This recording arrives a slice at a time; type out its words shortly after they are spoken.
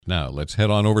Now, let's head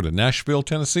on over to Nashville,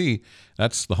 Tennessee.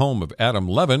 That's the home of Adam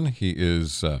Levin. He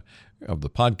is of the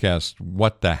podcast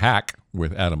What the Hack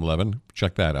with Adam Levin.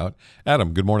 Check that out.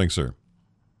 Adam, good morning, sir.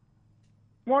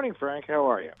 Morning, Frank. How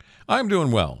are you? I'm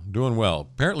doing well,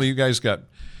 Apparently you guys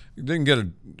didn't get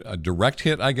a direct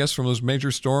hit, I guess, from those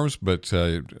major storms, but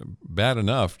bad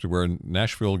enough to where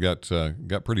Nashville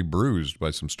got pretty bruised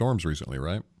by some storms recently,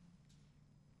 right?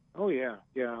 Oh, yeah.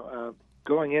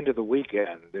 Going into the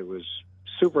weekend, it was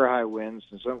super high winds,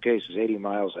 in some cases 80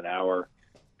 miles an hour,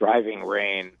 driving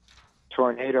rain,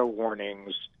 tornado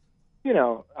warnings. You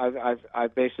know,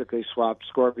 I've basically swapped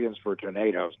scorpions for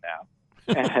tornadoes now.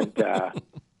 And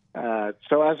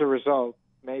so as a result,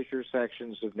 major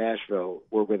sections of Nashville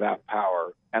were without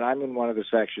power, and I'm in one of the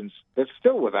sections that's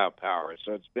still without power.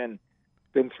 So it's been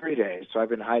 3 days, so I've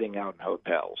been hiding out in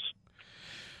hotels.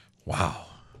 Wow.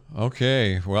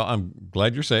 Okay. Well, I'm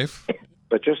glad you're safe.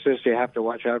 But just as you have to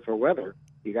watch out for weather,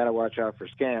 you got to watch out for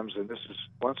scams, and this is,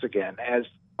 once again, as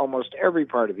almost every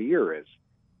part of the year is.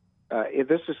 If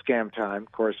this is scam time,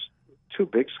 of course, two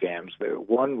big scams.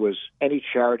 One was any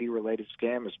charity-related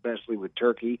scam, especially with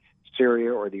Turkey,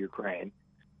 Syria, or the Ukraine.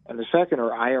 And the second are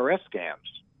IRS scams.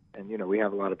 And, you know, we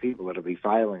have a lot of people that will be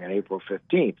filing on April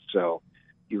 15th, so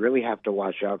you really have to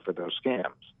watch out for those scams.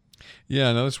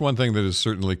 Yeah, no, that's one thing that is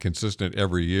certainly consistent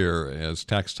every year. As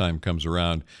tax time comes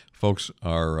around, folks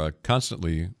are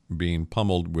constantly being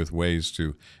pummeled with ways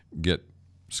to get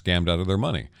scammed out of their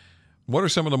money. What are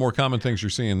some of the more common things you're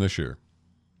seeing this year?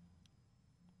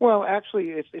 Well, actually,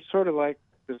 it's sort of like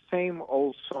the same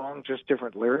old song, just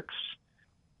different lyrics.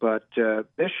 But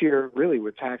this year, really,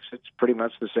 with tax, it's pretty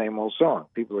much the same old song.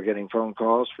 People are getting phone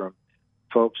calls from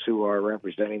folks who are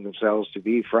representing themselves to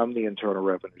be from the Internal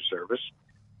Revenue Service,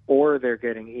 or they're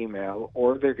getting email,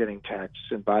 or they're getting texts.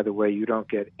 And by the way, you don't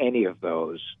get any of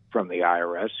those from the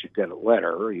IRS. You get a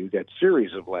letter, or you get a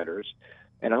series of letters,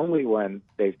 and only when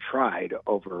they've tried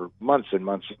over months and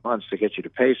months and months to get you to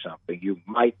pay something, you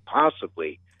might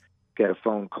possibly get a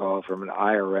phone call from an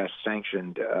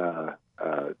IRS-sanctioned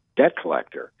debt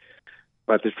collector.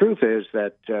 But the truth is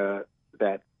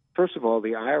that first of all,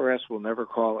 the IRS will never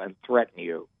call and threaten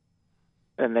you,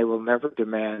 and they will never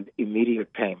demand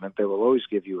immediate payment. They will always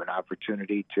give you an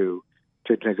opportunity to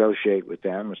negotiate with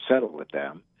them or settle with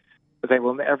them. But they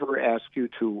will never ask you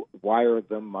to wire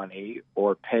them money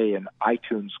or pay in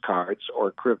iTunes cards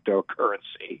or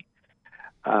cryptocurrency.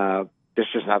 This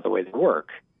is not the way they work.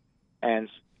 And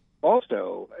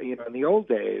also, you know, in the old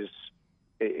days,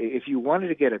 if you wanted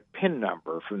to get a PIN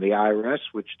number from the IRS,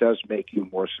 which does make you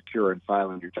more secure in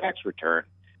filing your tax return,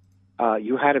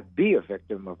 you had to be a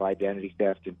victim of identity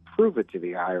theft and prove it to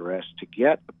the IRS to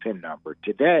get a PIN number.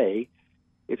 Today,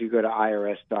 if you go to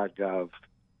irs.gov,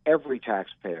 every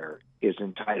taxpayer is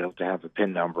entitled to have a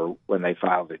PIN number when they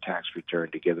file their tax return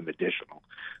to give them additional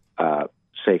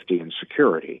safety and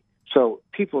security. So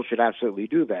people should absolutely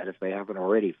do that if they haven't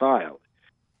already filed.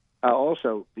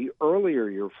 Also, the earlier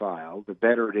you file, the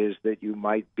better it is that you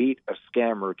might beat a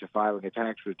scammer to filing a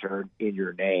tax return in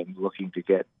your name looking to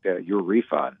get your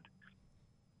refund.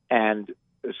 And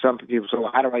some people say,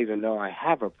 well, how do I even know I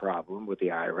have a problem with the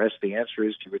IRS? The answer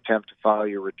is you attempt to file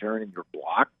your return and you're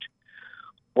blocked,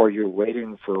 or you're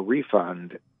waiting for a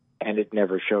refund and it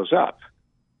never shows up.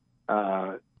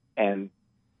 And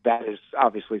that is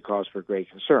obviously cause for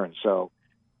great concern. So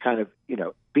kind of, you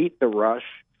know, beat the rush,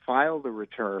 file the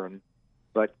return,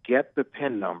 but get the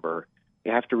PIN number.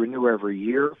 You have to renew every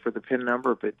year for the PIN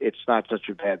number, but it's not such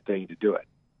a bad thing to do it.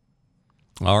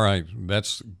 All right.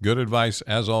 That's good advice,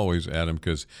 as always, Adam,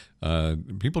 because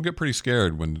people get pretty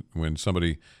scared when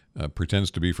somebody pretends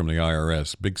to be from the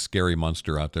IRS. Big, scary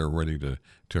monster out there ready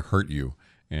to hurt you.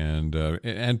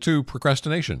 And two,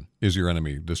 procrastination is your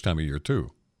enemy this time of year,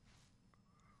 too.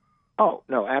 Oh,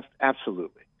 no,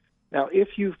 absolutely. Now,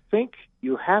 if you think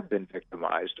you have been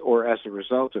victimized, or as a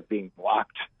result of being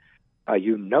blocked,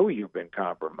 you know you've been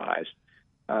compromised,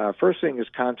 first thing is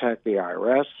contact the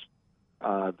IRS.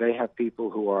 They have people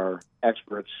who are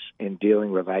experts in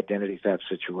dealing with identity theft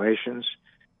situations.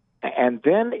 And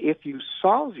then if you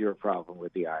solve your problem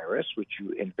with the IRS, which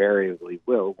you invariably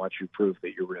will once you prove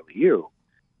that you're really you,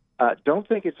 don't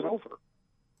think it's over.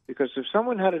 Because if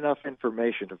someone had enough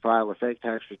information to file a fake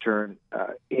tax return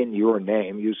in your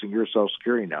name using your Social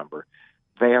Security number,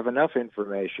 they have enough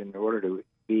information in order to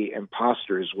be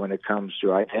imposters when it comes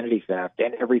to identity theft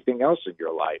and everything else in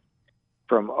your life,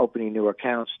 from opening new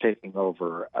accounts, taking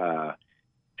over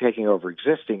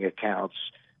existing accounts,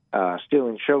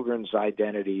 stealing children's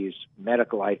identities,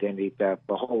 medical identity theft,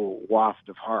 the whole waft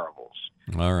of horribles.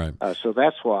 All right. So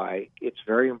that's why it's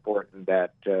very important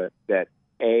that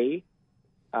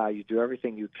You do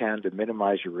everything you can to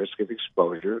minimize your risk of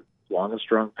exposure. Long and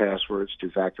strong passwords,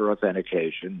 two-factor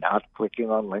authentication, not clicking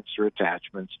on links or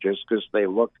attachments just because they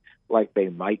look like they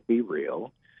might be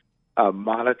real.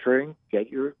 Monitoring, get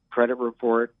your credit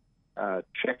report,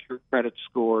 check your credit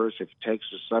scores. If it takes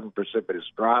a sudden precipitous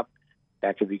drop,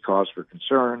 that could be cause for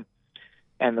concern.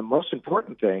 And the most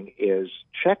important thing is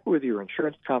check with your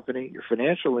insurance company, your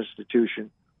financial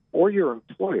institution, or your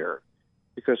employer,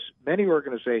 because many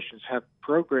organizations have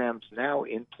programs now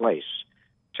in place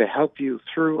to help you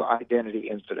through identity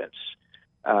incidents.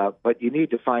 But you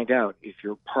need to find out if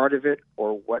you're part of it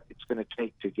or what it's going to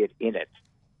take to get in it.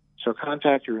 So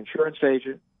contact your insurance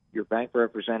agent, your bank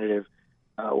representative,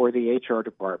 or the HR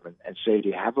department and say, do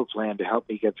you have a plan to help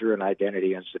me get through an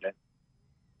identity incident?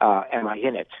 Am I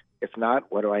in it? If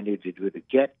not, what do I need to do to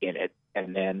get in it?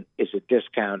 And then is it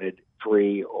discounted,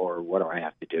 free, or what do I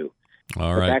have to do?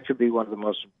 All right. That could be one of the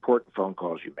most important phone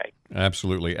calls you make.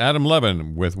 Absolutely. Adam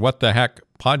Levin with What the Hack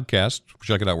Podcast.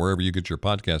 Check it out wherever you get your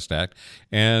podcast at.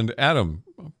 And Adam,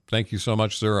 thank you so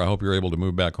much, sir. I hope you're able to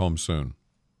move back home soon.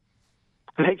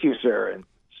 Thank you, sir, and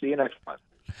see you next month.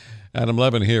 Adam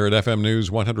Levin here at FM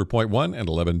News 100.1 and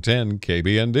 1110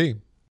 KBND.